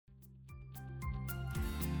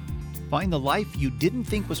Find the life you didn't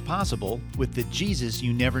think was possible with the Jesus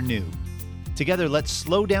you never knew. Together, let's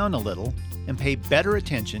slow down a little and pay better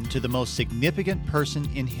attention to the most significant person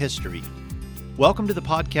in history. Welcome to the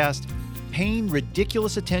podcast, Paying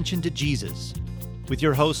Ridiculous Attention to Jesus, with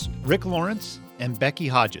your hosts Rick Lawrence and Becky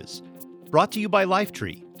Hodges, brought to you by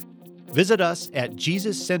Lifetree. Visit us at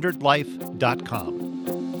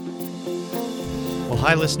JesusCenteredLife.com. Well,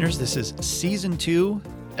 hi, listeners. This is Season 2,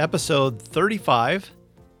 Episode 35,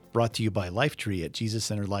 brought to you by Lifetree at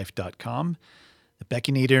JesusCenteredLife.com.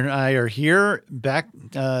 Becky, Nita, and I are here, back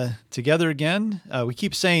together again. We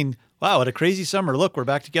keep saying, wow, what a crazy summer. Look, we're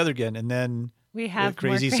back together again. And then we have the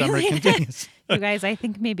crazy summer continues. You guys, I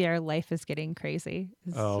think maybe our life is getting crazy.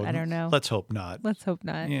 I don't know. Let's hope not. Let's hope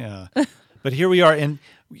not. Yeah. But here we are. And,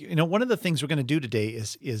 you know, one of the things we're going to do today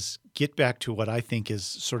is get back to what I think is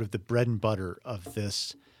sort of the bread and butter of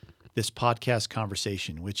this podcast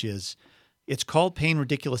conversation, which is, it's called Paying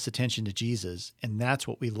Ridiculous Attention to Jesus, and that's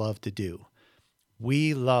what we love to do.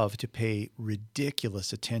 We love to pay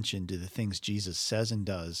ridiculous attention to the things Jesus says and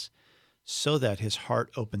does so that his heart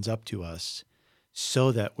opens up to us,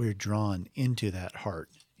 so that we're drawn into that heart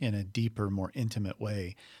in a deeper, more intimate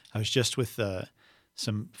way. I was just with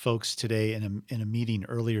some folks today in a meeting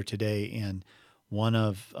earlier today, and one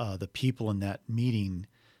of the people in that meeting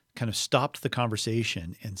kind of stopped the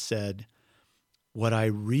conversation and said, what I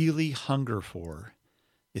really hunger for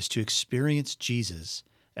is to experience Jesus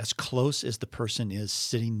as close as the person is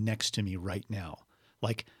sitting next to me right now.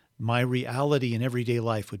 Like, my reality in everyday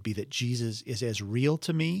life would be that Jesus is as real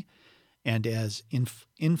to me and as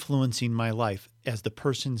influencing my life as the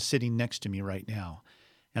person sitting next to me right now.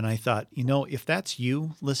 And I thought, you know, if that's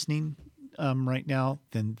you listening right now,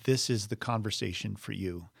 then this is the conversation for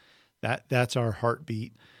you. That's our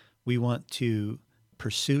heartbeat. We want to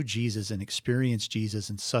pursue Jesus and experience Jesus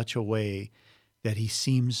in such a way that he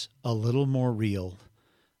seems a little more real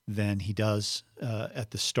than he does at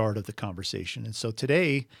the start of the conversation. And so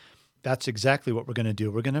today, that's exactly what we're going to do.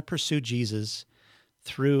 We're going to pursue Jesus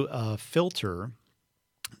through a filter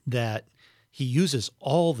that he uses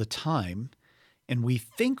all the time, and we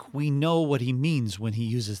think we know what he means when he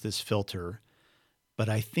uses this filter, but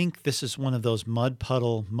I think this is one of those mud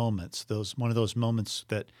puddle moments, one of those moments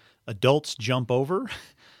that adults jump over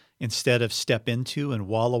instead of step into and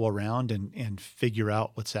wallow around and figure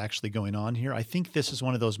out what's actually going on here. I think this is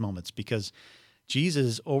one of those moments because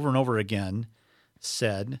Jesus over and over again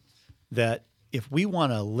said that if we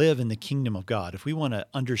want to live in the kingdom of God, if we want to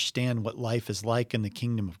understand what life is like in the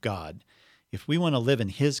kingdom of God, if we want to live in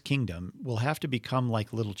his kingdom, we'll have to become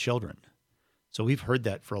like little children. So we've heard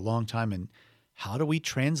that for a long time. And how do we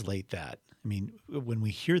translate that? I mean, when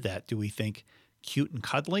we hear that, do we think cute and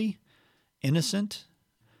cuddly, innocent,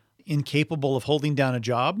 incapable of holding down a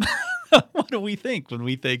job? What do we think when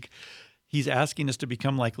we think he's asking us to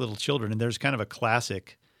become like little children? And there's kind of a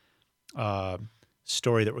classic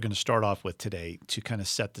story that we're going to start off with today to kind of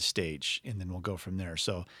set the stage, and then we'll go from there.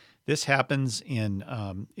 So this happens in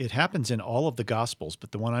all of the Gospels,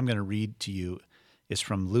 but the one I'm going to read to you is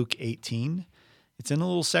from Luke 18. It's in a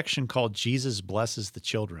little section called Jesus Blesses the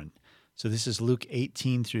Children. So this is Luke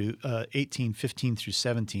 15 through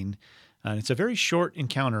 17. And it's a very short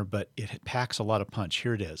encounter, but it packs a lot of punch.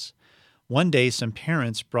 Here it is. One day, some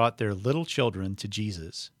parents brought their little children to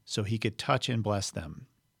Jesus so he could touch and bless them.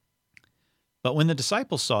 But when the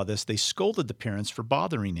disciples saw this, they scolded the parents for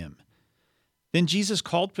bothering him. Then Jesus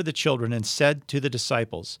called for the children and said to the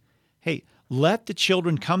disciples, "Hey, let the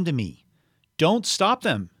children come to me. Don't stop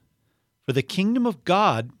them. For the kingdom of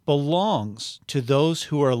God belongs to those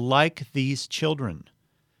who are like these children.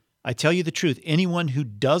 I tell you the truth, anyone who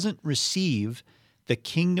doesn't receive the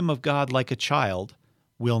kingdom of God like a child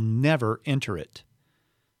will never enter it."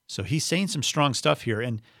 So he's saying some strong stuff here,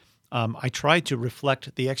 and I tried to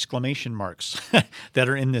reflect the exclamation marks that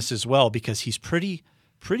are in this as well, because he's pretty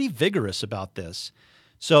vigorous about this.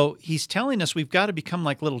 So he's telling us we've got to become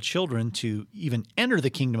like little children to even enter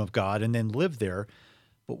the kingdom of God and then live there.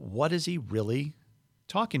 But what is he really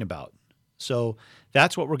talking about? So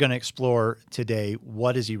that's what we're going to explore today.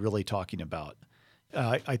 What is he really talking about?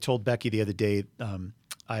 I told Becky the other day,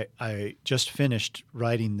 I just finished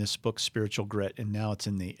writing this book, Spiritual Grit, and now it's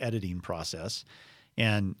in the editing process.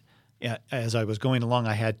 And as I was going along,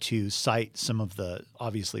 I had to cite some of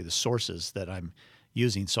obviously the sources that I'm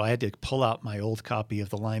using. So I had to pull out my old copy of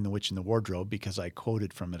The Lion, the Witch, and the Wardrobe because I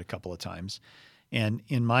quoted from it a couple of times. And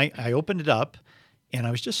I opened it up, and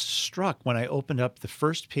I was just struck when I opened up the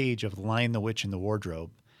first page of The Lion, the Witch, and the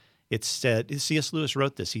Wardrobe. It said, C.S. Lewis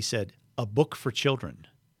wrote this, he said, "A book for children."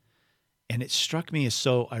 And it struck me as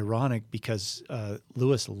so ironic because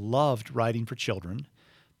Lewis loved writing for children,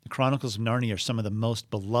 The Chronicles of Narnia are some of the most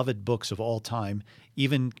beloved books of all time.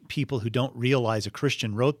 Even people who don't realize a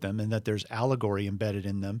Christian wrote them and that there's allegory embedded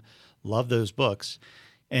in them love those books.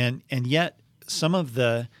 And yet some of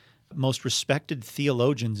the most respected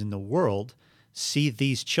theologians in the world see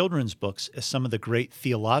these children's books as some of the great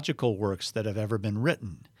theological works that have ever been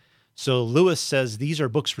written. So Lewis says these are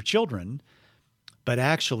books for children, but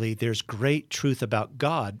actually there's great truth about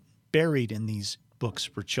God buried in these books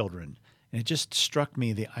for children. And it just struck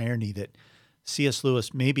me the irony that C.S.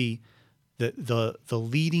 Lewis, maybe the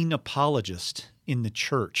leading apologist in the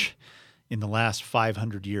church in the last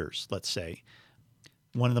 500 years, let's say,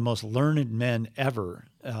 one of the most learned men ever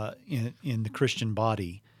in the Christian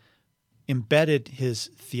body, embedded his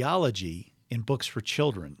theology in books for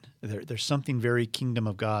children. There's something very kingdom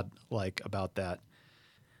of God-like about that.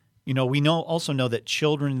 You know, we also know that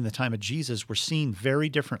children in the time of Jesus were seen very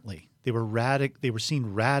differently. They were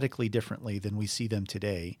seen radically differently than we see them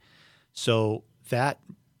today. So that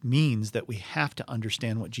means that we have to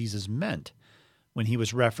understand what Jesus meant when he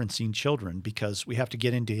was referencing children, because we have to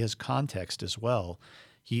get into his context as well.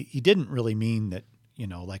 He didn't really mean that, you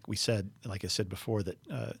know, like I said before, that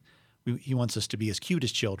he wants us to be as cute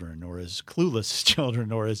as children or as clueless as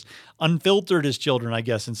children or as unfiltered as children, I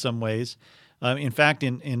guess, in some ways. In fact,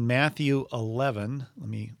 in Matthew 11, let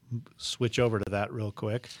me switch over to that real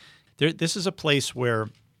quick. This is a place where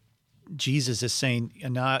Jesus is saying,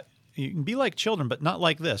 you can be like children, but not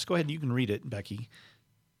like this. Go ahead, you can read it, Becky.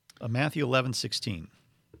 Matthew 11:16.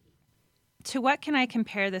 To what can I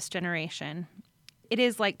compare this generation? It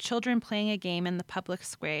is like children playing a game in the public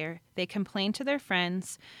square. They complain to their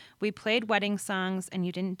friends, "We played wedding songs and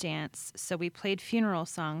you didn't dance, so we played funeral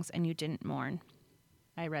songs and you didn't mourn."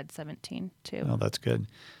 I read 17 too. Oh, that's good.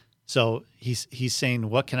 So he's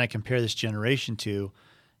saying, what can I compare this generation to?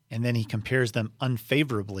 And then he compares them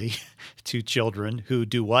unfavorably to children who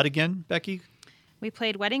do what again, Becky? We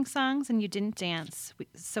played wedding songs and you didn't dance,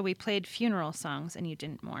 so we played funeral songs and you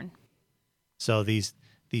didn't mourn. So these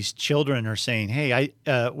children are saying, hey,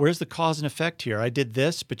 where's the cause and effect here? I did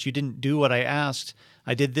this, but you didn't do what I asked.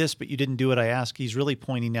 I did this, but you didn't do what I asked. He's really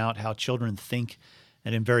pointing out how children think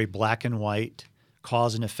in very black and white,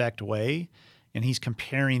 cause and effect way. And he's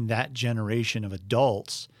comparing that generation of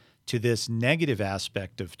adults to this negative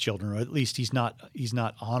aspect of children, or at least he's not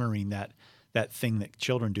honoring that thing that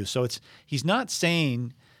children do. So he's not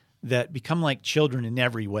saying that become like children in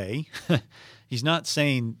every way. He's not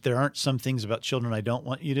saying there aren't some things about children I don't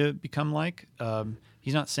want you to become like.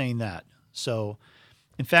 He's not saying that. So,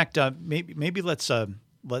 in fact, maybe let's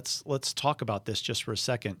talk about this just for a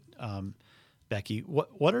second, Becky.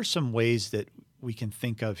 What are some ways that we can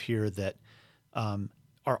think of here that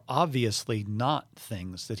are obviously not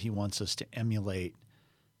things that he wants us to emulate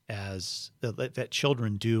as that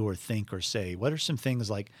children do or think or say? What are some things,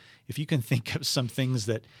 like, if you can think of some things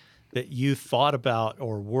that you thought about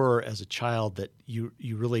or were as a child that you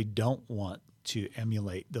really don't want to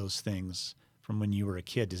emulate those things from when you were a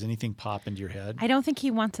kid? Does anything pop into your head? I don't think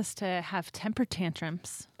he wants us to have temper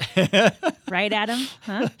tantrums. Right, Adam?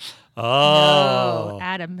 Huh? Oh. No,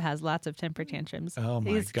 Adam has lots of temper tantrums. Oh,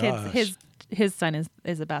 my These gosh. Kids, his son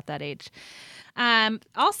is about that age.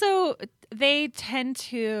 Also, they tend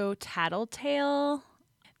to tattletale.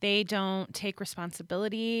 They don't take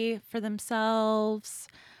responsibility for themselves.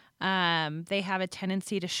 They have a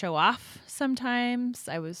tendency to show off sometimes.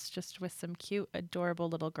 I was just with some cute, adorable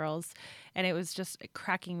little girls, and it was just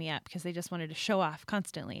cracking me up because they just wanted to show off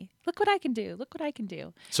constantly. Look what I can do. Look what I can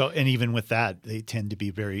do. So, and even with that, they tend to be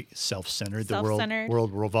very self-centered. Self-centered. The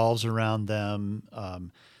world revolves around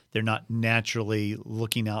them. They're not naturally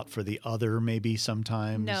looking out for the other, maybe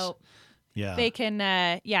sometimes. No. Yeah. They can,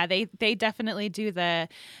 they definitely do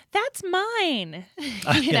that's mine.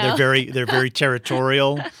 Yeah, they're very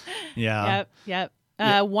territorial. Yeah. Yep.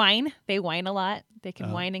 Whine. They whine a lot. They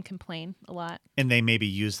can whine and complain a lot. And they maybe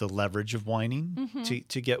use the leverage of whining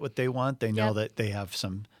to get what they want. They know that they have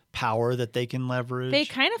some power that they can leverage. They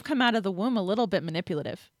kind of come out of the womb a little bit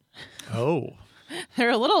manipulative. Oh. They're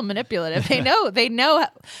a little manipulative. They know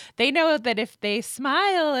that if they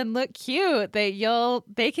smile and look cute,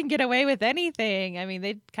 they can get away with anything. I mean,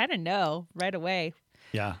 they kind of know right away.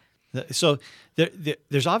 Yeah. So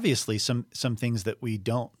there's obviously some things that we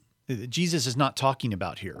don't. Jesus is not talking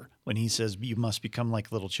about here when he says you must become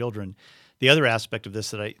like little children. The other aspect of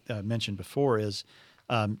this that I mentioned before is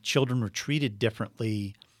children were treated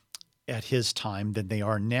differently at his time than they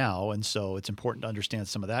are now, and so it's important to understand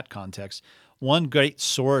some of that context. One great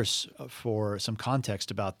source for some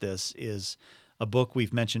context about this is a book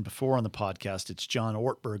we've mentioned before on the podcast. It's John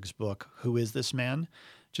Ortberg's book, Who Is This Man?,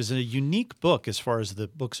 which is a unique book as far as the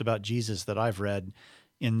books about Jesus that I've read.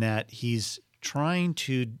 in that he's trying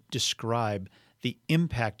to describe the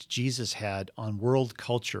impact Jesus had on world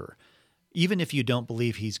culture. Even if you don't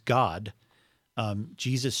believe he's God,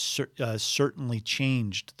 Jesus certainly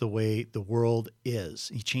changed the way the world is.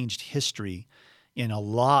 He changed history in a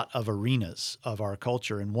lot of arenas of our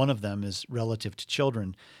culture, and one of them is relative to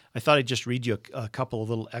children. I thought I'd just read you a couple of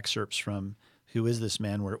little excerpts from Who Is This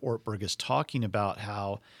Man?, where Ortberg is talking about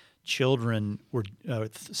how children were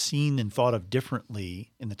seen and thought of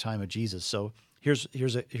differently in the time of Jesus. So here's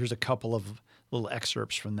a couple of little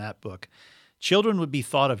excerpts from that book. Children would be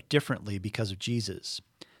thought of differently because of Jesus.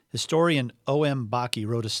 Historian O.M. Bakke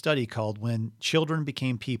wrote a study called When Children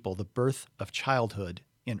Became People, the Birth of Childhood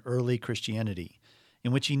in Early Christianity,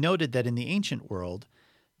 in which he noted that in the ancient world,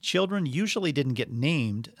 children usually didn't get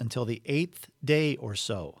named until the 8th day or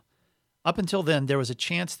so. Up until then, there was a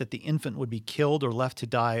chance that the infant would be killed or left to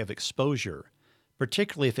die of exposure,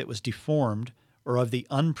 particularly if it was deformed or of the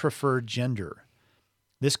unpreferred gender.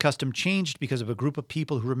 This custom changed because of a group of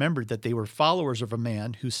people who remembered that they were followers of a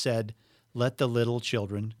man who said, "Let the little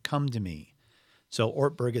children come to me." So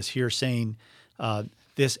Ortberg is here saying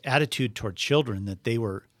this attitude toward children, that they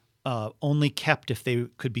were only kept if they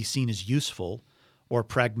could be seen as useful or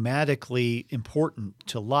pragmatically important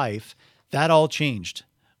to life, that all changed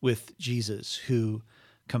with Jesus, who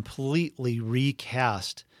completely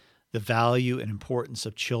recast the value and importance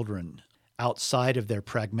of children outside of their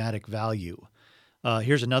pragmatic value.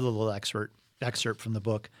 Here's another little excerpt from the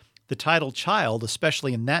book. The title child,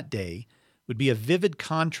 especially in that day, would be a vivid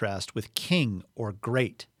contrast with king or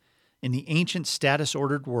great. In the ancient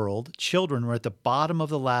status-ordered world, children were at the bottom of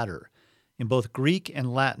the ladder. In both Greek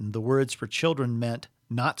and Latin, the words for children meant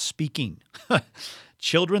not speaking.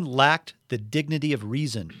 Children lacked the dignity of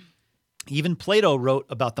reason. Even Plato wrote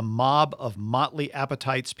about the mob of motley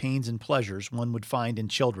appetites, pains, and pleasures one would find in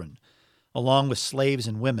children, along with slaves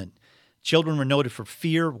and women. Children were noted for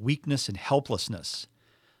fear, weakness, and helplessness.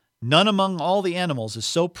 None among all the animals is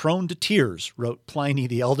so prone to tears, wrote Pliny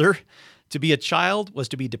the Elder. To be a child was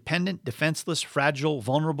to be dependent, defenseless, fragile,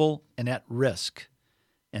 vulnerable, and at risk.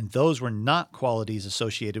 And those were not qualities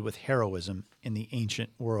associated with heroism in the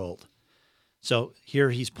ancient world. So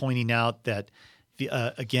here he's pointing out that,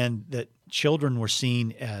 that children were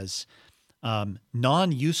seen as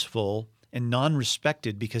non-useful and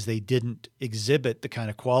non-respected because they didn't exhibit the kind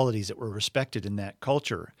of qualities that were respected in that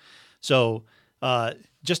culture. So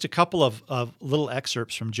just a couple of little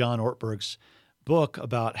excerpts from John Ortberg's book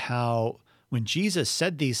about how when Jesus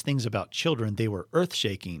said these things about children, they were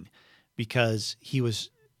earth-shaking because he was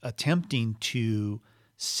attempting to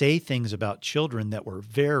say things about children that were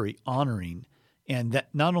very honoring. And that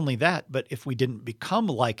not only that, but if we didn't become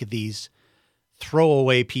like these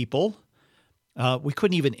throwaway people, we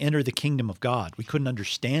couldn't even enter the kingdom of God. We couldn't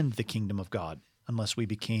understand the kingdom of God unless we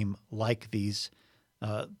became like these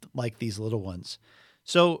little ones.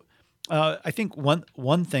 So I think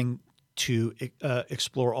one thing to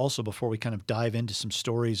explore also before we kind of dive into some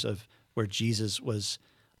stories of where Jesus was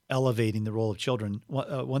elevating the role of children,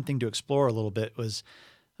 one thing to explore a little bit was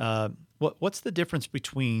what's the difference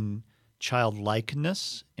between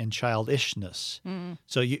childlikeness and childishness?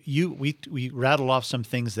 So we rattle off some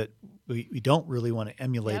things that we don't really want to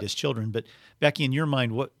emulate as children. But Becky, in your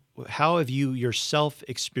mind, how have you yourself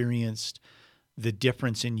experienced the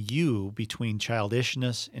difference in you between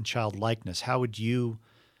childishness and childlikeness? How would you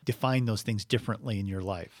define those things differently in your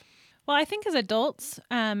life? Well, I think as adults,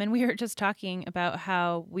 and we were just talking about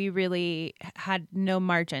how we really had no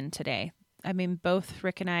margin today. I mean, both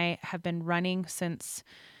Rick and I have been running since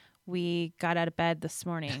we got out of bed this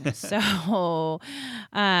morning. So,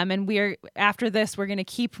 and after this, we're going to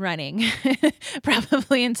keep running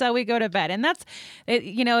probably until we go to bed. And that's,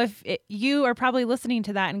 you are probably listening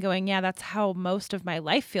to that and going, yeah, that's how most of my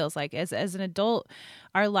life feels like. As an adult,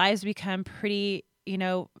 our lives become pretty,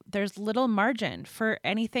 there's little margin for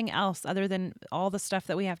anything else other than all the stuff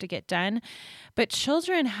that we have to get done. But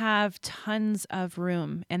children have tons of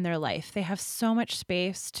room in their life. They have so much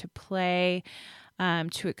space to play,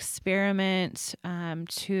 to experiment,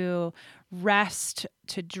 to rest,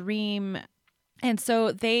 to dream. And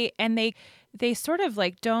so they sort of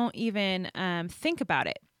like don't even think about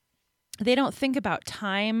it. They don't think about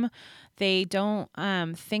time. They don't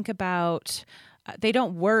think about, they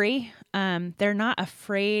don't worry. They're not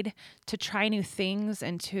afraid to try new things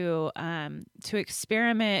and to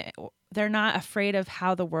experiment. They're not afraid of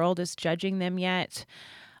how the world is judging them yet.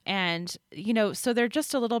 And, so they're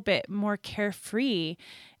just a little bit more carefree,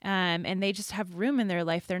 and they just have room in their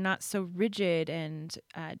life. They're not so rigid and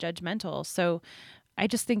judgmental. So I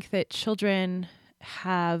just think that children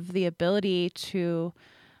have the ability to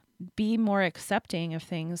be more accepting of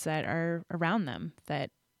things that are around them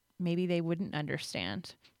that maybe they wouldn't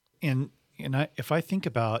understand. And if I think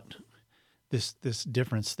about this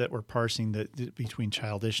difference that we're parsing between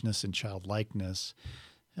childishness and childlikeness,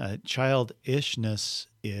 childishness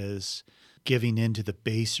is giving into the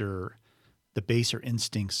baser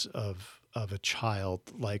instincts of a child.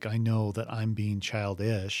 Like, I know that I'm being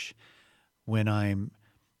childish when I'm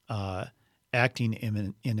acting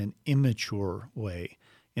in an immature way,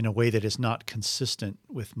 in a way that is not consistent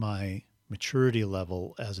with my maturity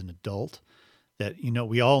level as an adult. That,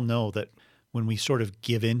 we all know that when we sort of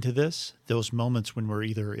give into this, those moments when we're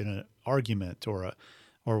either in an argument or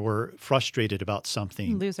we're frustrated about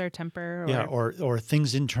something, Lose our temper. or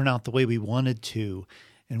things didn't turn out the way we wanted to,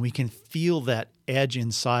 and we can feel that edge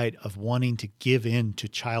inside of wanting to give in to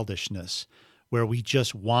childishness, where we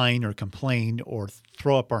just whine or complain or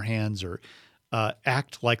throw up our hands or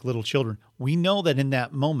act like little children. We know that in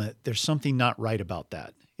that moment, there's something not right about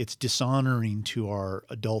that. It's dishonoring to our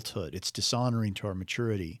adulthood. It's dishonoring to our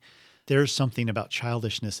maturity. There's something about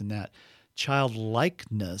childishness in that.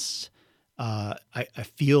 Childlikeness, I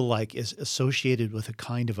feel like, is associated with a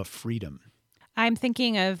kind of a freedom. I'm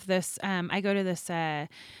thinking of this. I go to this.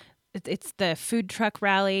 It's the food truck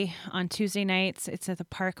rally on Tuesday nights. It's at the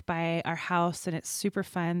park by our house, and it's super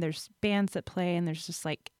fun. There's bands that play, and there's just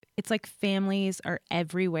it's like families are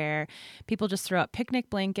everywhere. People just throw out picnic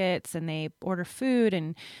blankets, and they order food,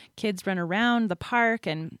 and kids run around the park.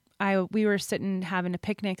 And we were sitting having a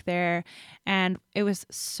picnic there, and it was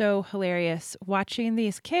so hilarious watching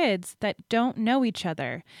these kids that don't know each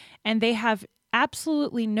other, and they have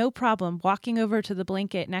absolutely no problem walking over to the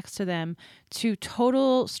blanket next to them, to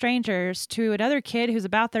total strangers, to another kid who's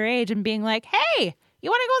about their age, and being like, "Hey, you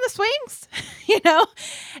want to go on the swings?"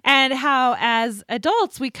 And how as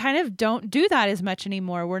adults, we kind of don't do that as much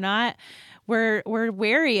anymore. We're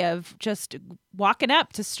wary of just walking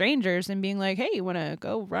up to strangers and being like, "Hey, you want to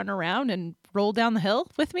go run around and roll down the hill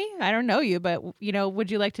with me? I don't know you, but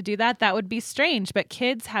would you like to do that?" That would be strange. But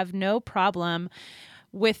kids have no problem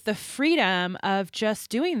with the freedom of just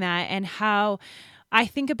doing that. And how I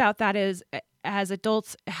think about that is, as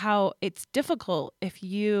adults, how it's difficult if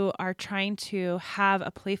you are trying to have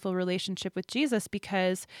a playful relationship with Jesus,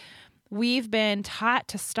 because we've been taught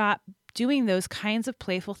to stop doing those kinds of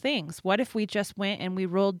playful things. What if we just went and we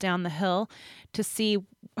rolled down the hill to see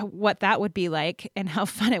what that would be like and how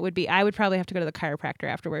fun it would be? I would probably have to go to the chiropractor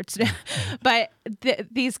afterwards. But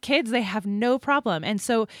these kids, they have no problem. And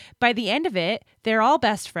so by the end of it, they're all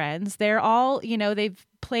best friends. They're all, they've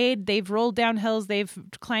played, they've rolled down hills, they've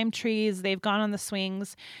climbed trees, they've gone on the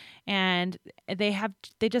swings, and they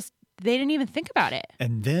didn't even think about it.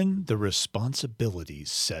 And then the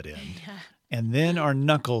responsibilities set in. Yeah. And then our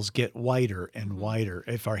knuckles get whiter and whiter.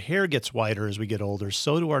 If our hair gets whiter as we get older,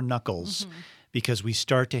 so do our knuckles, because we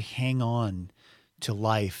start to hang on to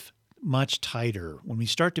life much tighter when we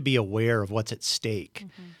start to be aware of what's at stake.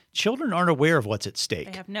 Children aren't aware of what's at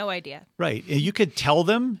stake. They have no idea. Right. You could tell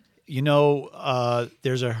them,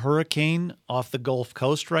 there's a hurricane off the Gulf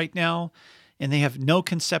Coast right now, and they have no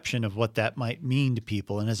conception of what that might mean to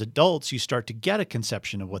people. And as adults, you start to get a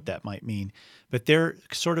conception of what that might mean. But they're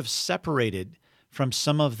sort of separated from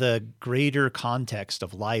some of the greater context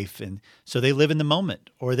of life. And so they live in the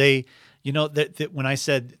moment. Or they, that when I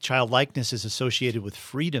said childlikeness is associated with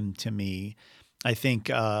freedom to me, I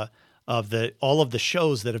think of all of the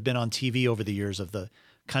shows that have been on TV over the years, of the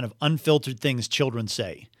kind of unfiltered things children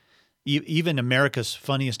say. Even America's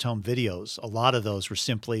Funniest Home Videos, a lot of those were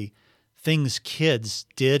simply things kids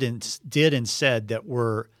did and said that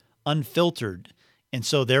were unfiltered, and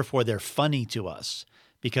so therefore they're funny to us,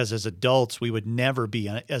 because as adults we would never be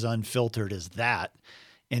as unfiltered as that.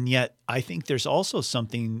 And yet I think there's also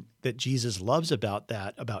something that Jesus loves about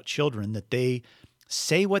children, that they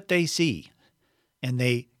say what they see and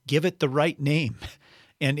they give it the right name.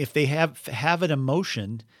 And if they have an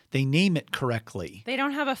emotion, they name it correctly. They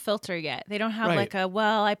don't have a filter yet. They don't have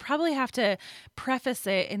I probably have to preface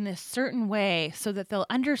it in this certain way so that they'll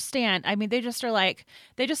understand. I mean, they just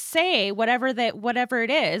say whatever it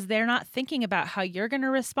is. They're not thinking about how you're going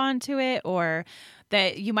to respond to it, or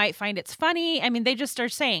that you might find it's funny. I mean, they just are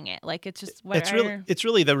saying it. Like, it's just whatever. It's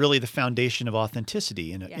really the foundation of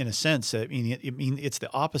authenticity in a sense. I mean, it's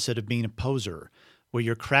the opposite of being a poser, where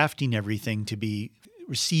you're crafting everything to be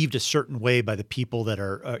received a certain way by the people that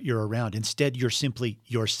are you're around. Instead, you're simply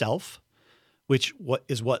yourself, which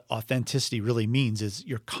is what authenticity really means, is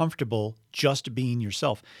you're comfortable just being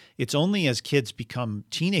yourself. It's only as kids become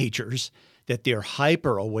teenagers that they're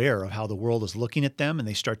hyper aware of how the world is looking at them, and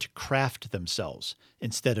they start to craft themselves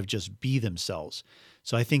instead of just be themselves.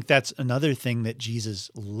 So I think that's another thing that Jesus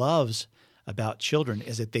loves about children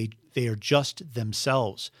is that they are just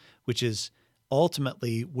themselves, which is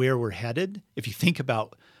ultimately where we're headed. If you think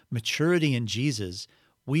about maturity in Jesus,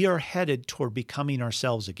 we are headed toward becoming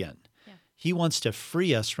ourselves again. Yeah. He wants to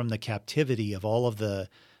free us from the captivity of all of the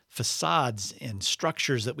facades and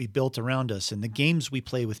structures that we built around us and the games we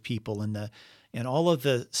play with people and all of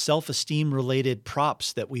the self-esteem related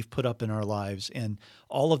props that we've put up in our lives and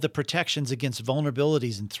all of the protections against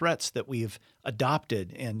vulnerabilities and threats that we've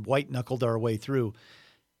adopted and white-knuckled our way through.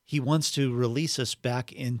 He wants to release us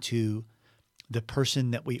back into the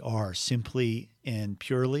person that we are simply and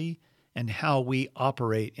purely and how we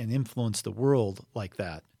operate and influence the world like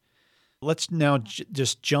that. Let's now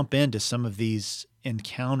just jump into some of these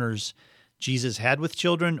encounters Jesus had with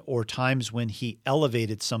children or times when he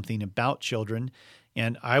elevated something about children.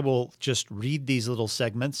 And I will just read these little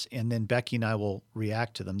segments and then Becky and I will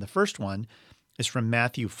react to them. The first one is from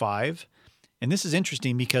Matthew 5. And this is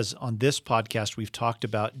interesting because on this podcast, we've talked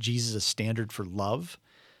about Jesus' standard for love.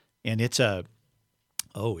 And it's a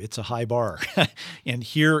high bar. And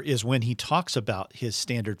here is when he talks about his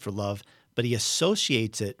standard for love, but he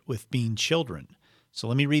associates it with being children. So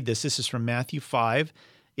let me read this. This is from Matthew 5.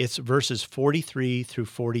 It's verses 43 through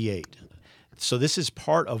 48. So this is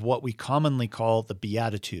part of what we commonly call the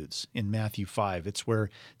Beatitudes in Matthew 5. It's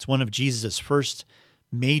one of Jesus' first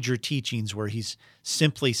major teachings where he's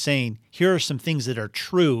simply saying, here are some things that are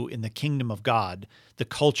true in the kingdom of God, the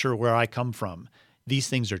culture where I come from. These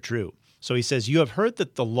things are true. So he says, you have heard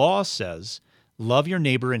that the law says, love your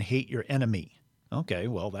neighbor and hate your enemy. Okay,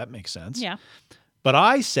 well, that makes sense. Yeah. But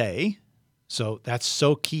I say, so that's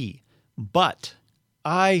so key, but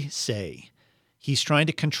I say, he's trying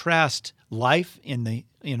to contrast life in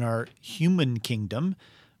our human kingdom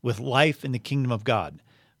with life in the kingdom of God.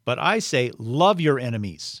 But I say, love your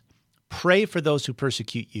enemies. Pray for those who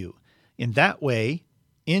persecute you. In that way,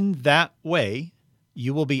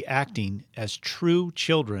 you will be acting as true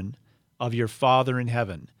children of your Father in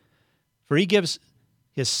heaven. For he gives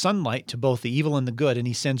his sunlight to both the evil and the good, and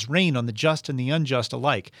he sends rain on the just and the unjust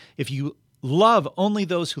alike. If you love only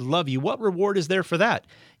those who love you, what reward is there for that?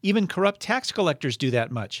 Even corrupt tax collectors do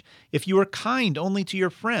that much. If you are kind only to your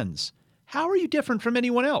friends, how are you different from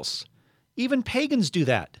anyone else? Even pagans do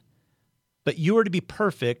that. But you are to be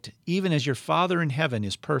perfect, even as your Father in heaven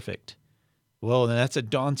is perfect. Well, that's a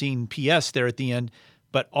daunting PS there at the end.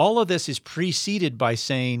 But all of this is preceded by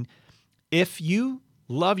saying, if you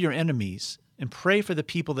love your enemies and pray for the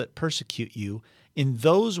people that persecute you, in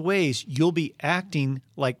those ways, you'll be acting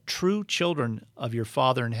like true children of your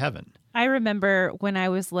Father in heaven. I remember when I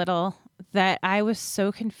was little that I was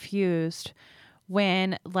so confused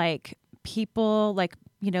when people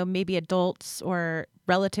maybe adults or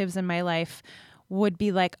relatives in my life would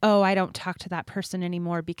be like, oh, I don't talk to that person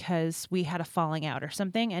anymore because we had a falling out or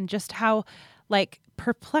something. And just how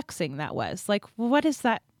perplexing that was. What does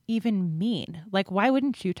that even mean? Why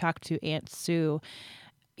wouldn't you talk to Aunt Sue?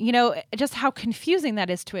 Just how confusing that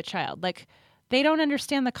is to a child. They don't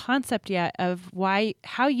understand the concept yet of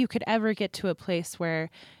how you could ever get to a place where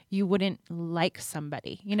you wouldn't like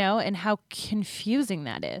somebody, and how confusing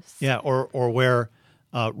that is. Yeah, or where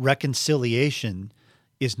reconciliation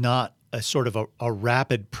is not a sort of a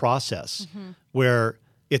rapid process, where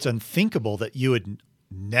it's unthinkable that you would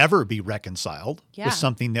never be reconciled with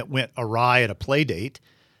something that went awry at a play date,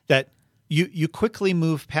 that you quickly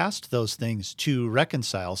move past those things to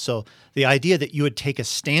reconcile. So the idea that you would take a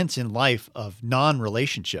stance in life of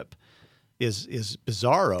non-relationship is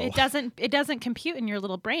bizarro. It doesn't compute in your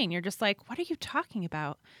little brain. You're just like, what are you talking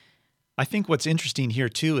about? I think what's interesting here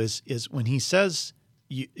too is when he says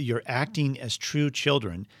you're acting as true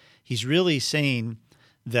children, he's really saying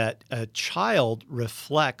that a child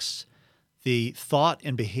reflects the thought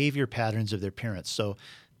and behavior patterns of their parents. So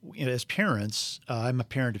as parents, I'm a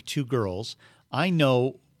parent of 2 girls. I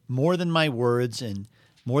know more than my words and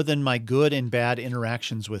more than my good and bad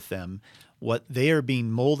interactions with them. What they are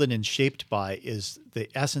being molded and shaped by is the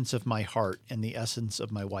essence of my heart and the essence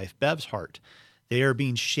of my wife Bev's heart. They are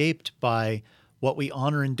being shaped by what we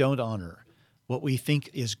honor and don't honor, what we think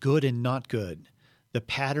is good and not good, the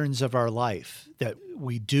patterns of our life that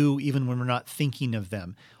we do even when we're not thinking of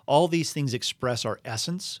them. All these things express our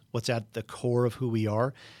essence, what's at the core of who we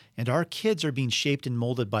are, and our kids are being shaped and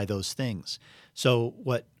molded by those things. So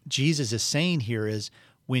what Jesus is saying here is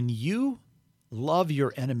when you love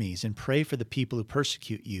your enemies and pray for the people who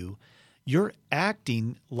persecute you, you're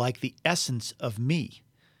acting like the essence of me.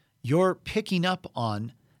 You're picking up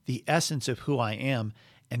on the essence of who I am.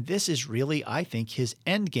 And this is really, I think, his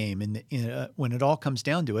end game. When it all comes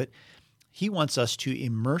down to it, He wants us to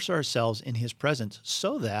immerse ourselves in his presence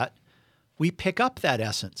so that we pick up that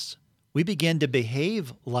essence. We begin to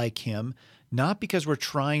behave like him, not because we're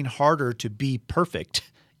trying harder to be perfect,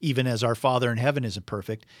 even as our Father in heaven isn't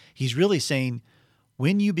perfect. He's really saying,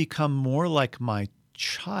 when you become more like my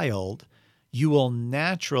child, you will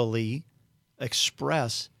naturally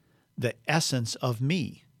express the essence of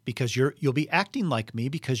me, because you'll be acting like me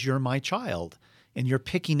because you're my child and you're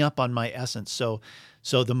picking up on my essence. So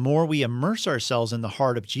the more we immerse ourselves in the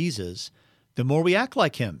heart of Jesus, the more we act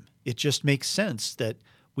like him. It just makes sense that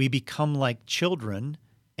we become like children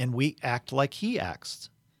and we act like he acts.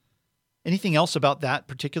 Anything else about that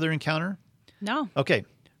particular encounter? No. Okay,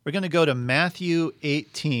 we're going to go to Matthew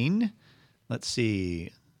 18. Let's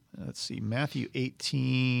see, Matthew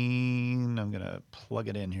 18. I'm going to plug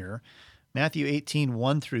it in here. Matthew 18,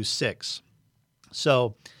 1 through 6.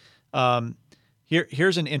 So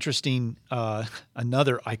here's an interesting,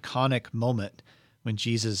 another iconic moment when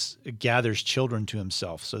Jesus gathers children to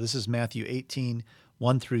himself. So this is Matthew 18,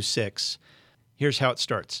 1 through 6. Here's how it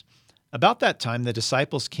starts. About that time, the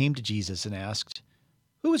disciples came to Jesus and asked,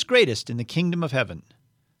 "Who is greatest in the kingdom of heaven?"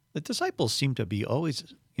 The disciples seem to be always,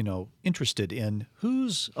 interested in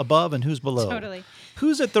who's above and who's below. Totally.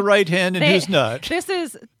 Who's at the right hand and who's not. This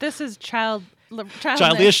is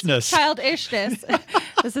Childishness. Childishness.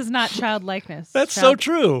 This is not childlikeness. That's so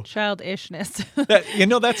true. Childishness.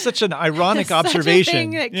 That's such an ironic Such observation. a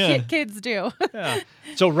thing that kids do. Yeah.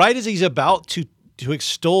 So right as he's about to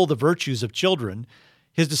extol the virtues of children,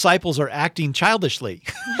 his disciples are acting childishly.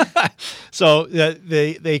 So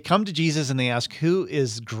they come to Jesus and they ask, who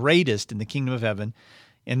is greatest in the kingdom of heaven?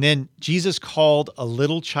 And then Jesus called a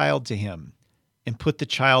little child to him and put the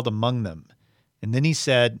child among them. And then he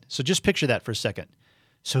said, so just picture that for a second.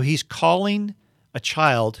 So he's calling a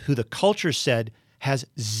child who the culture said has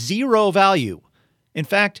zero value. In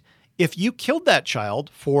fact, if you killed that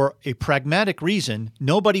child for a pragmatic reason,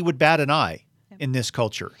 nobody would bat an eye in this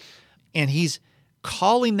culture. And he's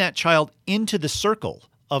calling that child into the circle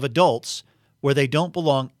of adults where they don't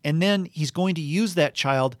belong, and then he's going to use that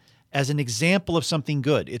child as an example of something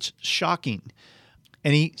good. It's shocking.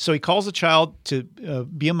 And so he calls the child to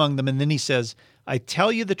be among them, and then he says, I tell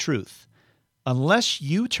you the truth, unless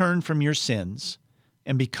you turn from your sins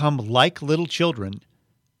and become like little children,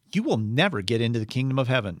 you will never get into the kingdom of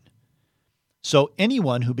heaven. So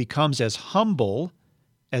anyone who becomes as humble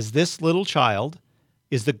as this little child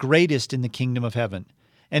is the greatest in the kingdom of heaven.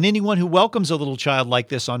 And anyone who welcomes a little child like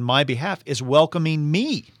this on my behalf is welcoming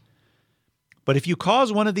me. But if you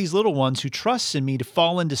cause one of these little ones who trusts in me to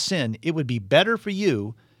fall into sin, it would be better for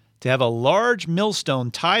you to have a large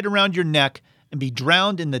millstone tied around your neck and be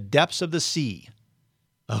drowned in the depths of the sea.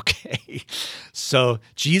 Okay, so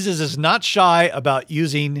Jesus is not shy about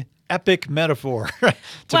using epic metaphor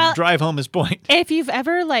to drive home his point. If you've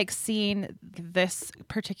ever seen this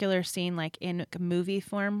particular scene in movie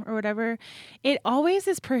form or whatever, it always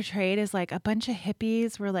is portrayed as a bunch of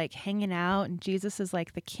hippies were hanging out and Jesus is the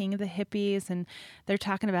king of the hippies and they're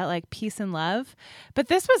talking about peace and love. But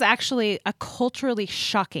this was actually a culturally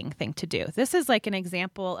shocking thing to do. This is an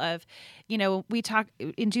example of, we talk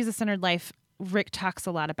in Jesus-centered life. Rick talks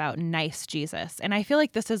a lot about nice Jesus. And I feel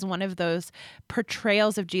like this is one of those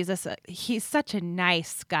portrayals of Jesus. He's such a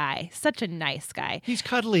nice guy, such a nice guy. He's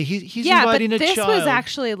cuddly. He's inviting a child. This was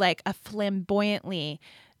actually a flamboyantly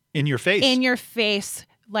in your face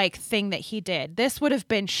thing that he did. This would have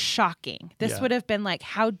been shocking. This would have been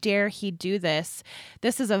how dare he do this?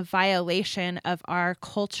 This is a violation of our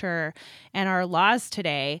culture and our laws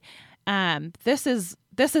today.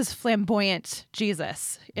 This is flamboyant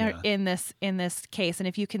Jesus in this case, and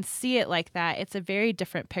if you can see it like that, it's a very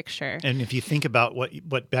different picture. And if you think about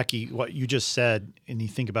what Becky, what you just said, and you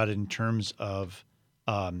think about it in terms of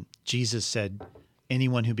Jesus said,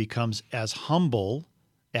 anyone who becomes as humble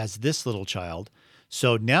as this little child.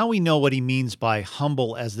 So now we know what he means by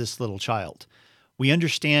humble as this little child. We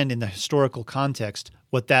understand in the historical context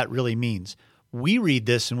what that really means. We read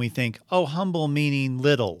this and we think, oh, humble meaning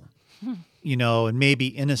little. And maybe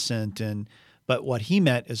innocent, but what he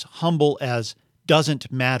meant is humble as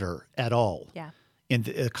doesn't matter at all. Yeah. In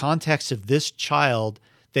the context of this child,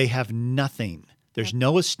 they have nothing. There's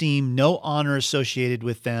no esteem, no honor associated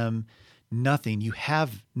with them, nothing. You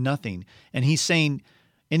have nothing. And he's saying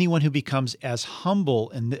anyone who becomes as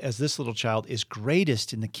humble as this little child is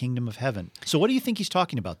greatest in the kingdom of heaven. So what do you think he's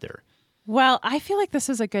talking about there? Well, I feel like this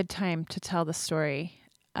is a good time to tell the story.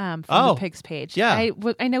 From the Pigs page. Yeah.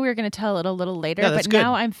 I know we were going to tell it a little later, but good.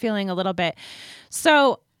 Now I'm feeling a little bit.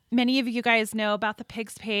 So many of you guys know about the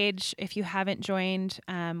Pigs page. If you haven't joined,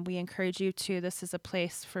 we encourage you to. This is a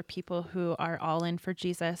place for people who are all in for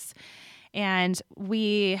Jesus. And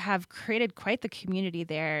we have created quite the community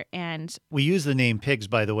there. And we use the name pigs,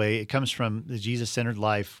 by the way. It comes from the Jesus-centered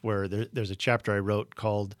life, where there's a chapter I wrote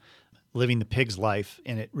called Living the Pig's Life,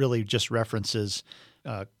 and it really just references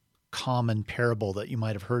a common parable that you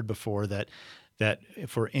might have heard before, that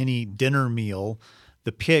for any dinner meal,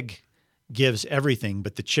 the pig gives everything,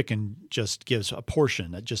 but the chicken just gives a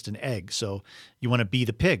portion, just an egg. So you want to be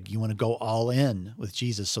the pig. You want to go all in with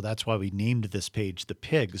Jesus. So that's why we named this page The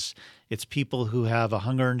Pigs. It's people who have a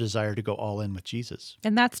hunger and desire to go all in with Jesus.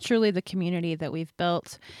 And that's truly the community that we've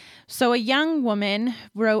built. So a young woman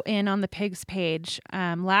wrote in on the Pigs page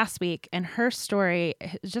last week, and her story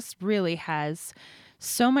just really has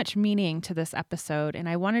so much meaning to this episode, and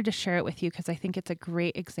I wanted to share it with you because I think it's a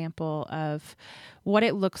great example of what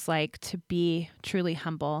it looks like to be truly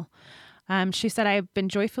humble. She said, "I've been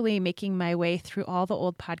joyfully making my way through all the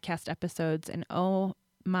old podcast episodes, and oh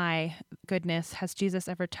my goodness, has Jesus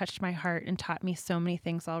ever touched my heart and taught me so many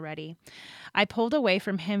things already? I pulled away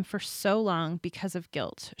from him for so long because of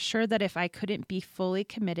guilt, sure that if I couldn't be fully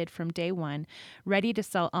committed from day one, ready to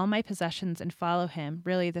sell all my possessions and follow him,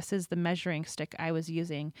 really this is the measuring stick I was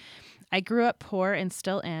using. I grew up poor and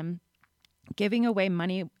still am. Giving away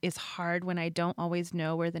money is hard when I don't always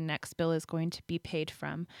know where the next bill is going to be paid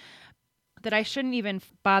from. That I shouldn't even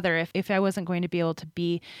bother if I wasn't going to be able to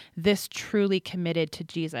be this truly committed to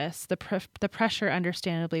Jesus. The pressure,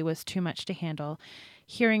 understandably, was too much to handle.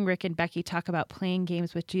 Hearing Rick and Becky talk about playing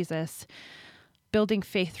games with Jesus, building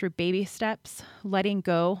faith through baby steps, letting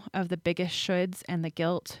go of the biggest shoulds and the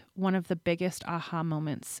guilt, one of the biggest aha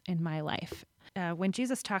moments in my life." When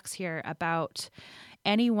Jesus talks here about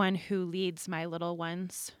anyone who leads my little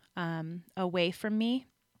ones away from me,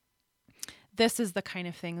 this is the kind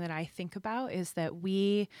of thing that I think about, is that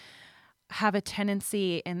we have a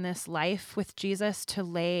tendency in this life with Jesus to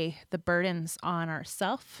lay the burdens on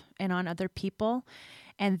ourselves and on other people,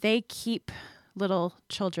 and they keep little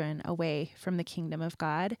children away from the kingdom of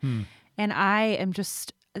God. And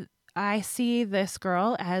I see this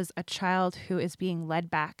girl as a child who is being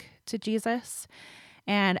led back to Jesus.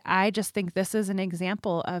 And I just think this is an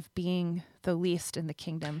example of being the least in the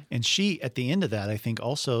kingdom. And she, at the end of that, I think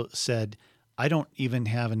also said, I don't even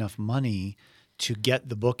have enough money to get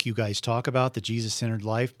the book you guys talk about, the Jesus-centered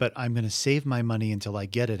life, but I'm going to save my money until I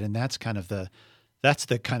get it. And that's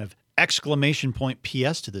the kind of exclamation point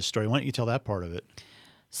PS to this story. Why don't you tell that part of it?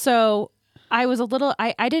 So I was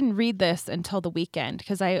I didn't read this until the weekend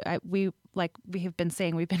because we have been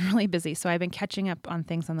saying, we've been really busy. So I've been catching up on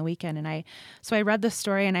things on the weekend. And I read the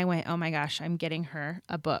story and I went, oh my gosh, I'm getting her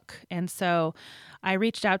a book. And so I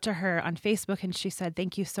reached out to her on Facebook and she said,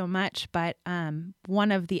 thank you so much. But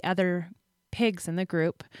one of the other pigs in the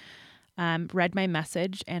group read my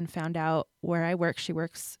message and found out where I work. She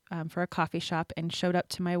works for a coffee shop and showed up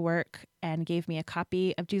to my work and gave me a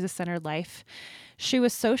copy of Jesus-Centered Life. She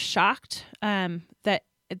was so shocked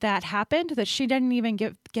that happened that she didn't even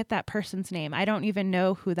get that person's name. I don't even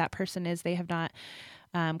know who that person is. They have not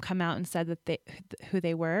come out and said that who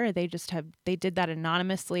they were. They did that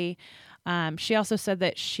anonymously. She also said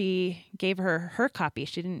that she gave her copy.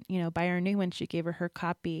 She didn't, buy her a new one. She gave her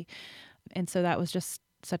copy. And so that was just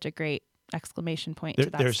such a great exclamation point to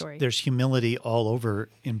that story. There's humility all over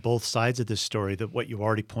in both sides of this story, that what you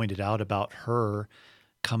already pointed out about her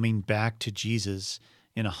coming back to Jesus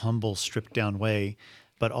in a humble, stripped down way,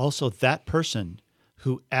 but also that person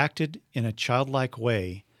who acted in a childlike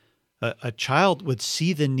way. A child would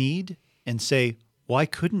see the need and say, why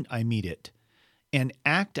couldn't I meet it? And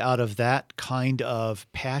act out of that kind of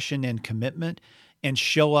passion and commitment and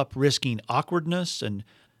show up risking awkwardness and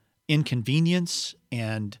inconvenience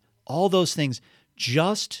and all those things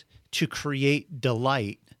just to create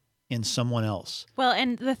delight in someone else. Well,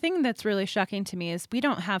 and the thing that's really shocking to me is we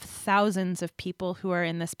don't have thousands of people who are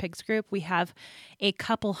in this pigs group. We have a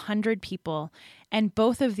couple hundred people, and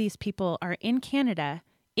both of these people are in Canada,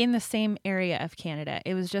 in the same area of Canada.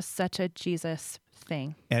 It was just such a Jesus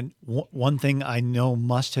thing. And one thing I know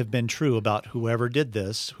must have been true about whoever did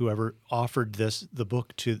this, whoever offered the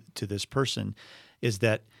book to this person, is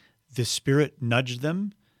that the Spirit nudged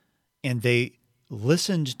them and they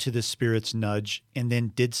listened to the Spirit's nudge and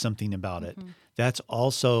then did something about it. That's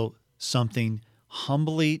also something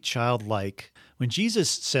humbly childlike. When Jesus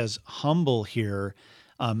says humble here,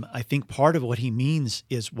 I think part of what he means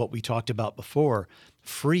is what we talked about before,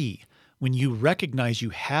 free. When you recognize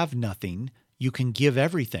you have nothing, you can give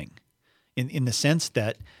everything. In the sense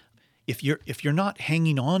that if you're not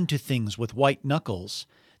hanging on to things with white knuckles,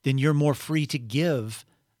 then you're more free to give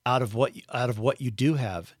out of what you do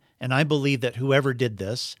have. And I believe that whoever did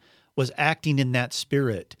this was acting in that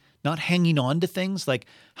spirit not hanging on to things like,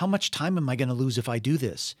 how much time am I going to lose if I do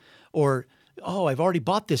this? Or, oh, I've already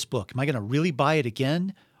bought this book. Am I going to really buy it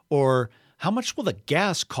again? Or how much will the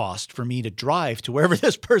gas cost for me to drive to wherever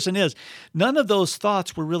this person is? None of those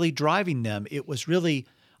thoughts were really driving them. It was really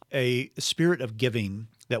a spirit of giving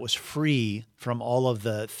that was free from all of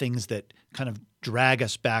the things that kind of drag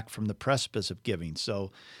us back from the precipice of giving.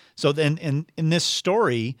 So then in this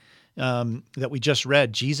story that we just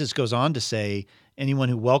read, Jesus goes on to say, anyone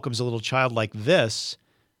who welcomes a little child like this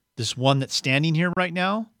one that's standing here right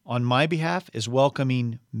now on my behalf is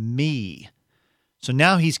welcoming me. So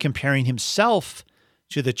now he's comparing himself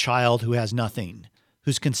to the child who has nothing,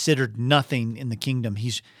 who's considered nothing in the kingdom.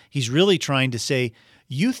 He's really trying to say,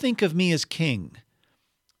 you think of me as king.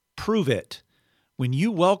 Prove it. When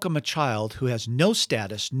you welcome a child who has no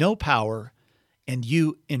status, no power, and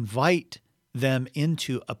you invite them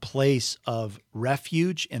into a place of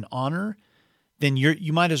refuge and honor, then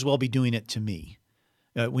you might as well be doing it to me.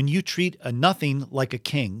 When you treat a nothing like a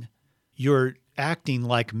king, you're acting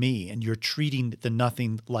like me, and you're treating the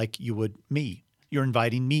nothing like you would me. You're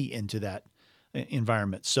inviting me into that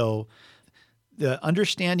environment. So the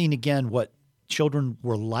understanding, again, what children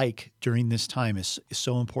were like during this time is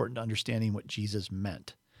so important to understanding what Jesus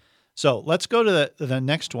meant. So let's go to the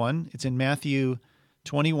next one. It's in Matthew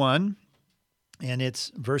 21, and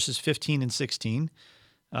it's verses 15 and 16.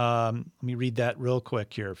 Let me read that real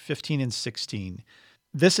quick here, 15 and 16.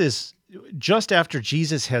 This is just after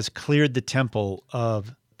Jesus has cleared the temple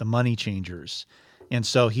of the money changers. And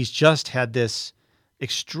so he's just had this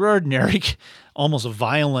extraordinary, almost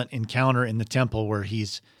violent encounter in the temple where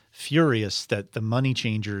he's furious that the money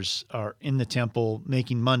changers are in the temple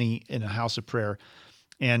making money in a house of prayer.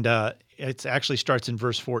 And it actually starts in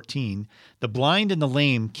verse 14. The blind and the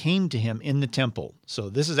lame came to him in the temple. So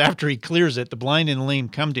this is after he clears it. The blind and the lame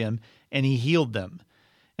come to him, and he healed them.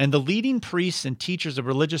 And the leading priests and teachers of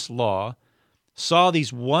religious law saw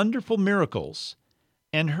these wonderful miracles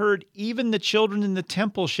and heard even the children in the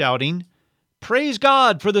temple shouting, "Praise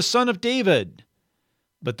God for the Son of David."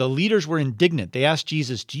 But the leaders were indignant. They asked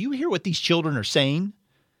Jesus, "Do you hear what these children are saying?"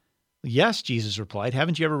 "Yes," Jesus replied.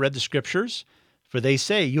 "Haven't you ever read the scriptures? For they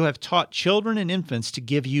say, you have taught children and infants to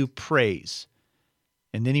give you praise."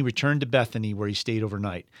 And then he returned to Bethany, where he stayed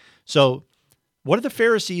overnight. So what are the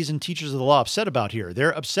Pharisees and teachers of the law upset about here?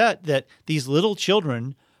 They're upset that these little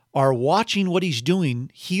children are watching what he's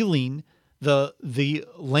doing, healing the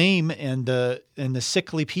lame and the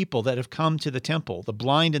sickly people that have come to the temple, the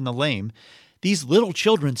blind and the lame. These little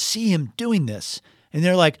children see him doing this, and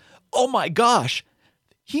they're like, "Oh my gosh,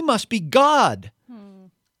 he must be God."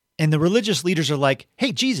 And the religious leaders are like,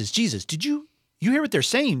 "Hey, Jesus, did you hear what they're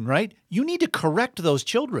saying, right? You need to correct those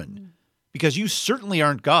children because you certainly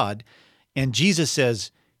aren't God." And Jesus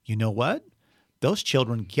says, "You know what? Those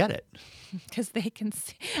children get it." Because they can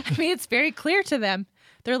see. I mean, it's very clear to them.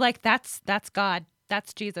 They're like, that's God.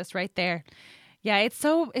 That's Jesus right there. Yeah, it's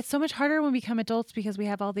so much harder when we become adults because we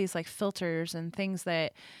have all these like filters and things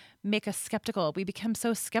that make us skeptical. We become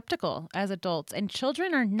so skeptical as adults, and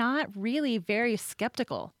children are not really very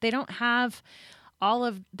skeptical. They don't have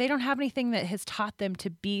anything that has taught them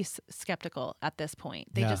to be skeptical at this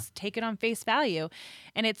point. They just take it on face value.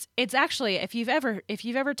 And it's actually, if you've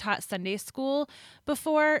ever taught Sunday school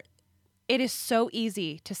before, it is so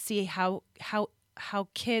easy to see how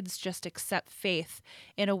kids just accept faith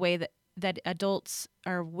in a way that adults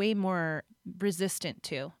are way more resistant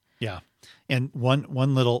to. Yeah. And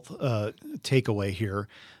one little takeaway here,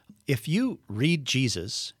 if you read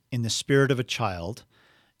Jesus in the spirit of a child,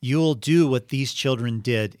 you'll do what these children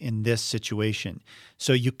did in this situation.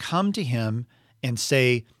 So you come to him and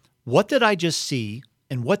say, "What did I just see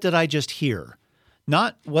and what did I just hear?"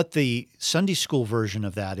 Not what the Sunday school version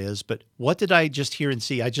of that is, but what did I just hear and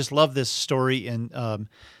see? I just love this story in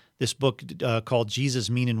this book called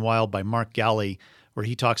Jesus, Mean and Wild by Mark Galli, where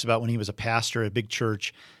he talks about when he was a pastor at a big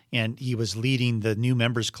church and he was leading the new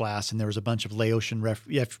members class, and there was a bunch of Laotian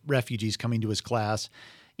refugees coming to his class.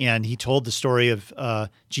 And he told the story of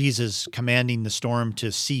Jesus commanding the storm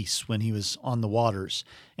to cease when he was on the waters,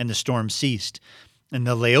 and the storm ceased. And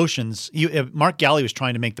the Laotians, Mark Galli was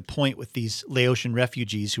trying to make the point with these Laotian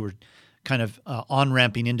refugees who were kind of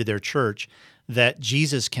on-ramping into their church that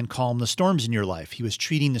Jesus can calm the storms in your life. He was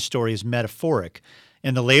treating the story as metaphoric.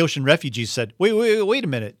 And the Laotian refugees said, wait a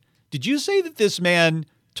minute. Did you say that this man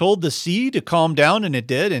told the sea to calm down and it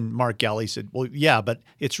did? And Mark Galli said, well, yeah, but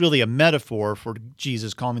it's really a metaphor for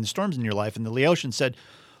Jesus calming the storms in your life. And the Laotians said,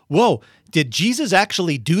 whoa, did Jesus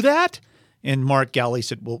actually do that? And Mark Galli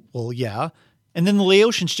said, well, yeah. And then the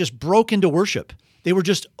Laotians just broke into worship. They were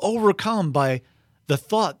just overcome by the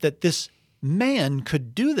thought that this man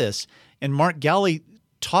could do this. And Mark Galli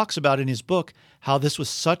talks about in his book how this was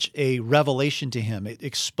such a revelation to him. It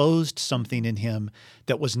exposed something in him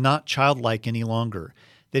that was not childlike any longer,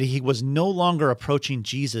 that he was no longer approaching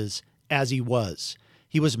Jesus as he was.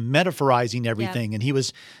 He was metaphorizing everything, and he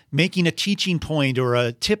was making a teaching point or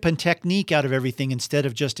a tip and technique out of everything instead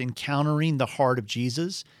of just encountering the heart of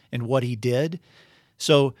Jesus and what he did.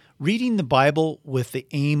 So reading the Bible with the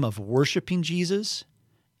aim of worshiping Jesus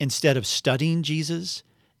instead of studying Jesus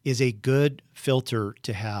is a good filter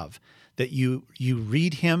to have, that you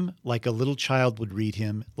read him like a little child would read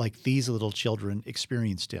him, like these little children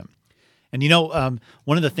experienced him. And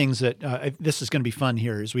one of the things that this is going to be fun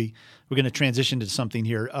here is we're going to transition to something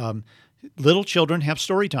here. Little children have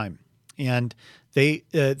story time, and they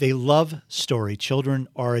love story. Children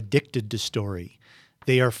are addicted to story.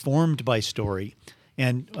 They are formed by story,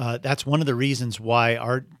 and that's one of the reasons why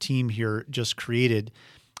our team here just created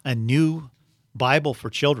a new Bible for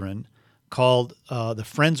children called the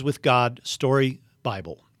Friends with God Story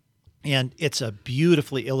Bible. And it's a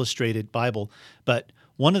beautifully illustrated Bible, but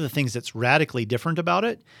one of the things that's radically different about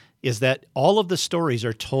it is that all of the stories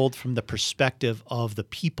are told from the perspective of the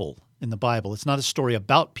people in the Bible. It's not a story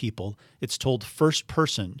about people. It's told first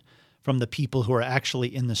person from the people who are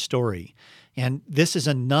actually in the story. And this is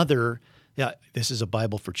this is a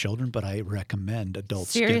Bible for children, but I recommend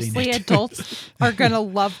adults getting it. Seriously, adults are going to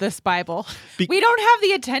love this Bible. We don't have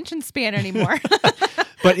the attention span anymore.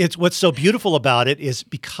 But what's so beautiful about it is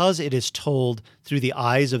because it is told through the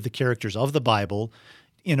eyes of the characters of the Bible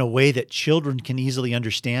in a way that children can easily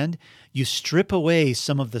understand, you strip away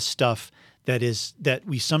some of the stuff that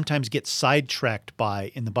we sometimes get sidetracked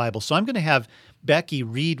by in the Bible. So I'm going to have Becky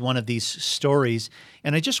read one of these stories,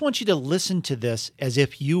 and I just want you to listen to this as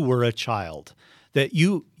if you were a child, that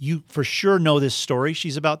you for sure know this story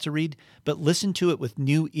she's about to read, but listen to it with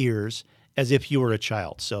new ears as if you were a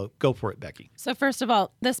child. So go for it, Becky. So first of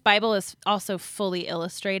all, this Bible is also fully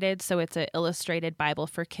illustrated, so it's an illustrated Bible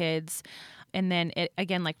for kids. And then,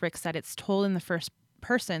 again, like Rick said, it's told in the first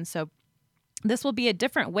person, so this will be a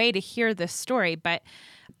different way to hear this story, but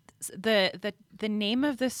the name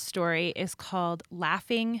of this story is called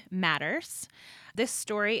Laughing Matters. This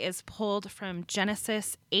story is pulled from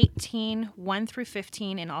Genesis 18, 1 through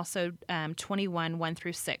 15, and also 21, 1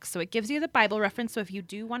 through 6. So it gives you the Bible reference. So if you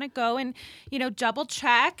do want to go and, double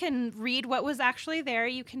check and read what was actually there,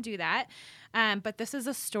 you can do that. But this is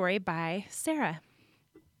a story by Sarah.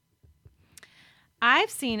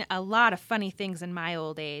 I've seen a lot of funny things in my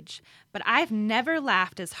old age, but I've never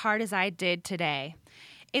laughed as hard as I did today.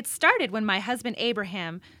 It started when my husband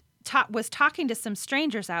Abraham was talking to some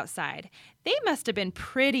strangers outside. They must have been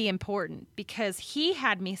pretty important because he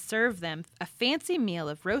had me serve them a fancy meal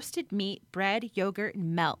of roasted meat, bread, yogurt,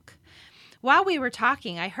 and milk. While we were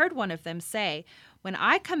talking, I heard one of them say, "When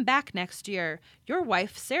I come back next year, your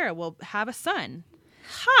wife Sarah will have a son."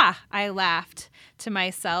 Ha! I laughed to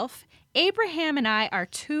myself. Abraham and I are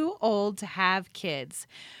too old to have kids.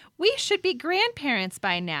 We should be grandparents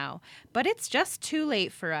by now, but it's just too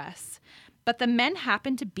late for us. But the men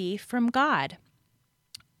happen to be from God.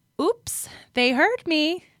 Oops, they heard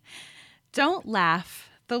me. Don't laugh,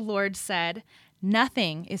 the Lord said.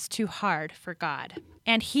 Nothing is too hard for God.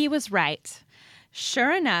 And he was right.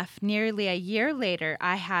 Sure enough, nearly a year later,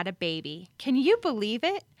 I had a baby. Can you believe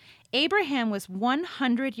it? Abraham was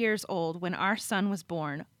 100 years old when our son was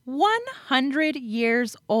born. 100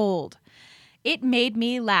 years old. It made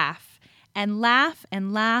me laugh and laugh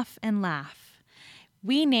and laugh and laugh.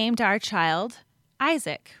 We named our child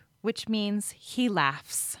Isaac, which means he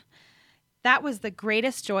laughs. That was the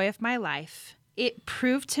greatest joy of my life. It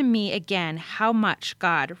proved to me again how much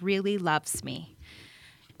God really loves me.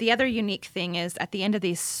 The other unique thing is at the end of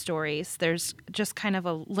these stories, there's just kind of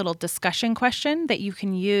a little discussion question that you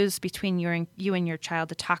can use between you and your child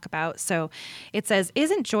to talk about. So it says,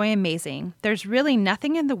 "Isn't joy amazing? There's really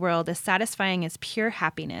nothing in the world as satisfying as pure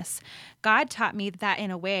happiness. God taught me that in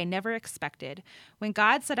a way I never expected. When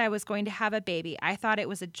God said I was going to have a baby, I thought it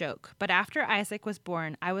was a joke. But after Isaac was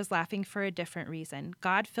born, I was laughing for a different reason.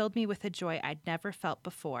 God filled me with a joy I'd never felt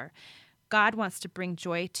before. God wants to bring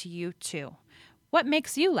joy to you too. What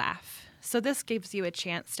makes you laugh?" So this gives you a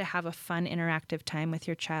chance to have a fun, interactive time with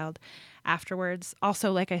your child afterwards.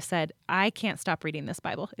 Also, like I said, I can't stop reading this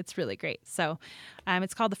Bible. It's really great. So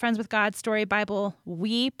it's called the Friends with God Story Bible.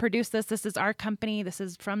 We produce this. This is our company. This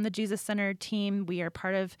is from the Jesus Centered team. We are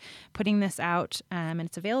part of putting this out, and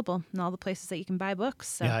it's available in all the places that you can buy books.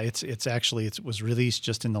 So. Yeah, it was released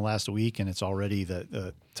just in the last week, and it's already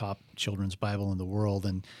the top children's Bible in the world.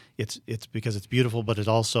 And it's because it's beautiful, but it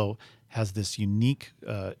also has this unique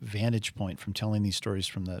vantage point from telling these stories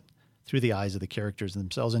from the through the eyes of the characters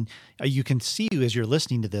themselves. And you can see as you're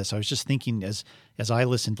listening to this, I was just thinking as I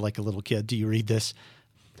listened like a little kid, do you read this?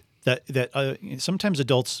 That sometimes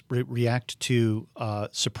adults react to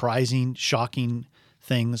surprising, shocking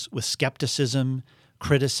things with skepticism,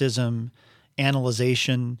 criticism,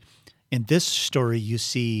 analyzation. In this story, you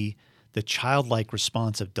see the childlike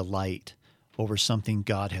response of delight over something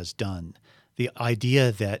God has done. The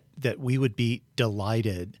idea that we would be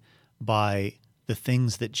delighted by the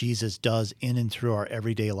things that Jesus does in and through our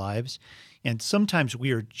everyday lives. And sometimes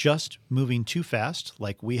we are just moving too fast,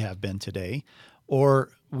 like we have been today, or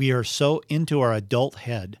we are so into our adult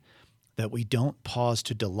head that we don't pause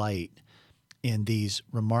to delight in these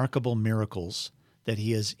remarkable miracles that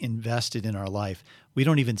he has invested in our life. We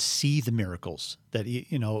don't even see the miracles that,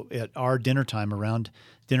 at our around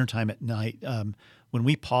dinner time at night, when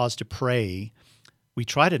we pause to pray, we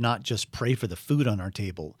try to not just pray for the food on our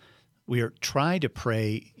table. We are trying to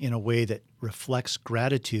pray in a way that reflects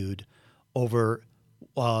gratitude over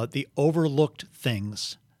the overlooked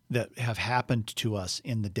things that have happened to us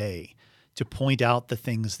in the day, to point out the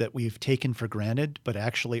things that we've taken for granted, but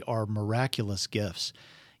actually are miraculous gifts.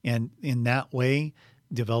 And in that way,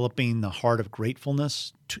 developing the heart of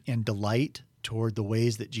gratefulness and delight toward the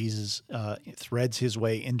ways that Jesus threads his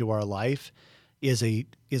way into our life is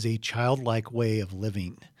a childlike way of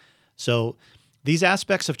living. So these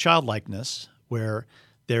aspects of childlikeness, where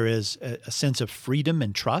there is a sense of freedom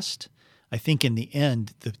and trust, I think in the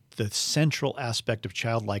end, the central aspect of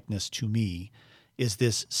childlikeness to me is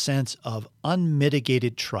this sense of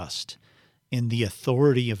unmitigated trust in the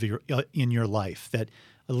authority of in your life, that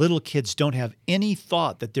little kids don't have any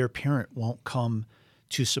thought that their parent won't come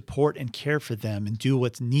to support and care for them and do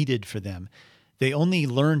what's needed for them. They only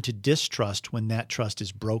learn to distrust when that trust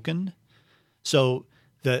is broken. So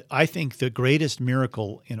I think the greatest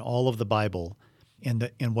miracle in all of the Bible and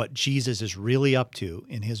what Jesus is really up to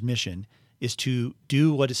in his mission is to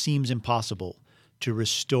do what seems impossible, to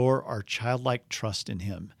restore our childlike trust in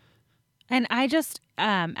him. And I just,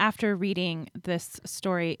 after reading this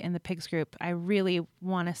story in the Pigs group, I really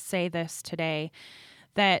want to say this today,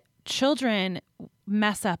 that children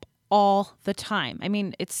mess up all the time. I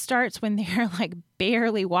mean, it starts when they're like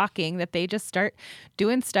barely walking, that they just start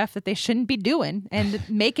doing stuff that they shouldn't be doing and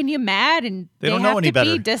making you mad, and they don't know any have to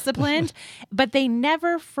better. be disciplined. But they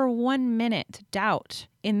never for 1 minute doubt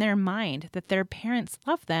in their mind that their parents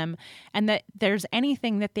love them and that there's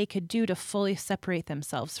anything that they could do to fully separate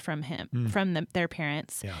themselves from their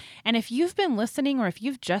parents. Yeah. And if you've been listening, or if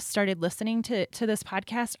you've just started listening to this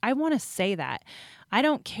podcast, I want to say that I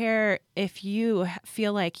don't care if you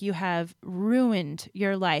feel like you have ruined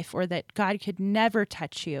your life, or that God could never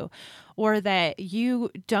touch you, or that you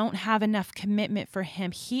don't have enough commitment for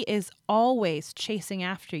him. He is always chasing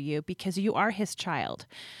after you because you are his child.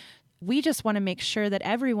 We just want to make sure that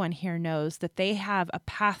everyone here knows that they have a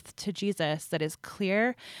path to Jesus that is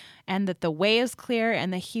clear, and that the way is clear,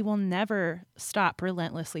 and that he will never stop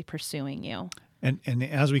relentlessly pursuing you. And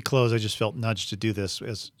as we close, I just felt nudged to do this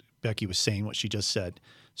as Becky was saying what she just said.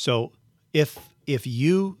 So if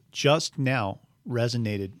you just now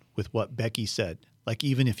resonated with what Becky said, like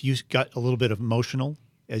even if you got a little bit emotional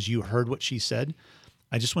as you heard what she said,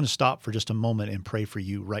 I just want to stop for just a moment and pray for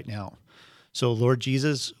you right now. So Lord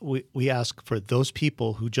Jesus, we ask for those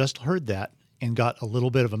people who just heard that and got a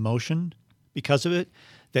little bit of emotion because of it,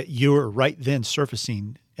 that you're right then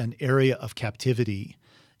surfacing an area of captivity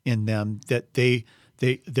in them, that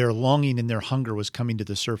their longing and their hunger was coming to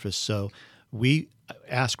the surface. So we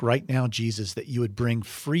ask right now, Jesus, that you would bring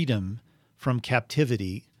freedom from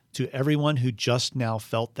captivity to everyone who just now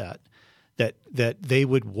felt that they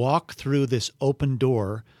would walk through this open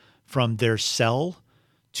door from their cell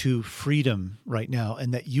to freedom right now,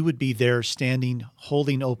 and that you would be there standing,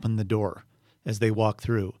 holding open the door as they walk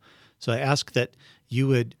through. So I ask that you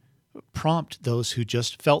would prompt those who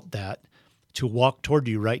just felt that to walk toward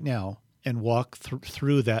you right now and walk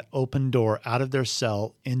through that open door out of their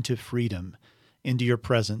cell into freedom, into your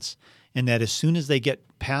presence, and that as soon as they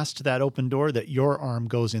get past that open door, that your arm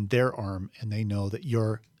goes in their arm, and they know that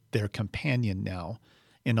you're their companion now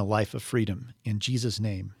in a life of freedom. In Jesus'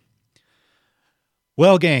 name.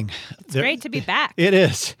 Well, gang, it's great to be back. It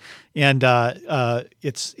is, and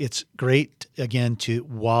it's great again to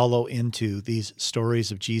wallow into these stories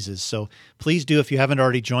of Jesus. So please do, if you haven't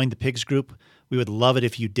already joined the Pigs group, we would love it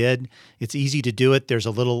if you did. It's easy to do it. There's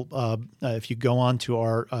a little, if you go on to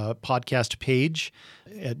our podcast page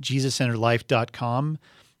at JesusCenteredLife.com,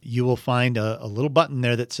 you will find a little button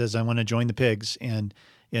there that says, I want to join the Pigs. And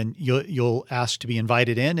and you'll ask to be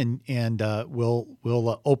invited in, and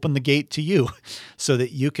we'll open the gate to you so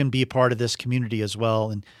that you can be a part of this community as well.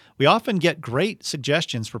 And we often get great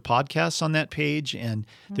suggestions for podcasts on that page, and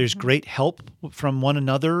there's great help from one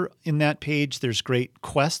another in that page. There's great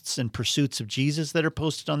quests and pursuits of Jesus that are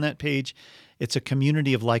posted on that page. It's a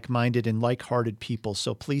community of like-minded and like-hearted people,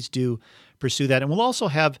 so please do pursue that. And we'll also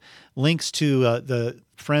have links to the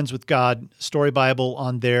Friends with God Story Bible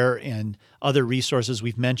on there and other resources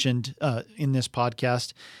we've mentioned in this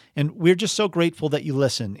podcast. And we're just so grateful that you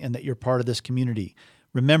listen and that you're part of this community.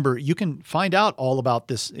 Remember, you can find out all about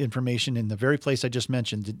this information in the very place I just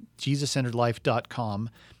mentioned, JesusCenteredLife.com.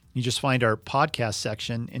 You just find our podcast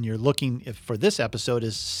section, and you're looking for this episode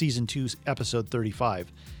is Season 2, Episode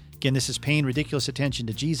 35. Again, this is Paying Ridiculous Attention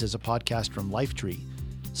to Jesus, a podcast from Lifetree.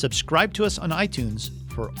 Subscribe to us on iTunes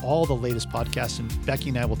for all the latest podcasts, and Becky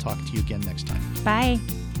and I will talk to you again next time.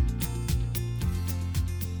 Bye.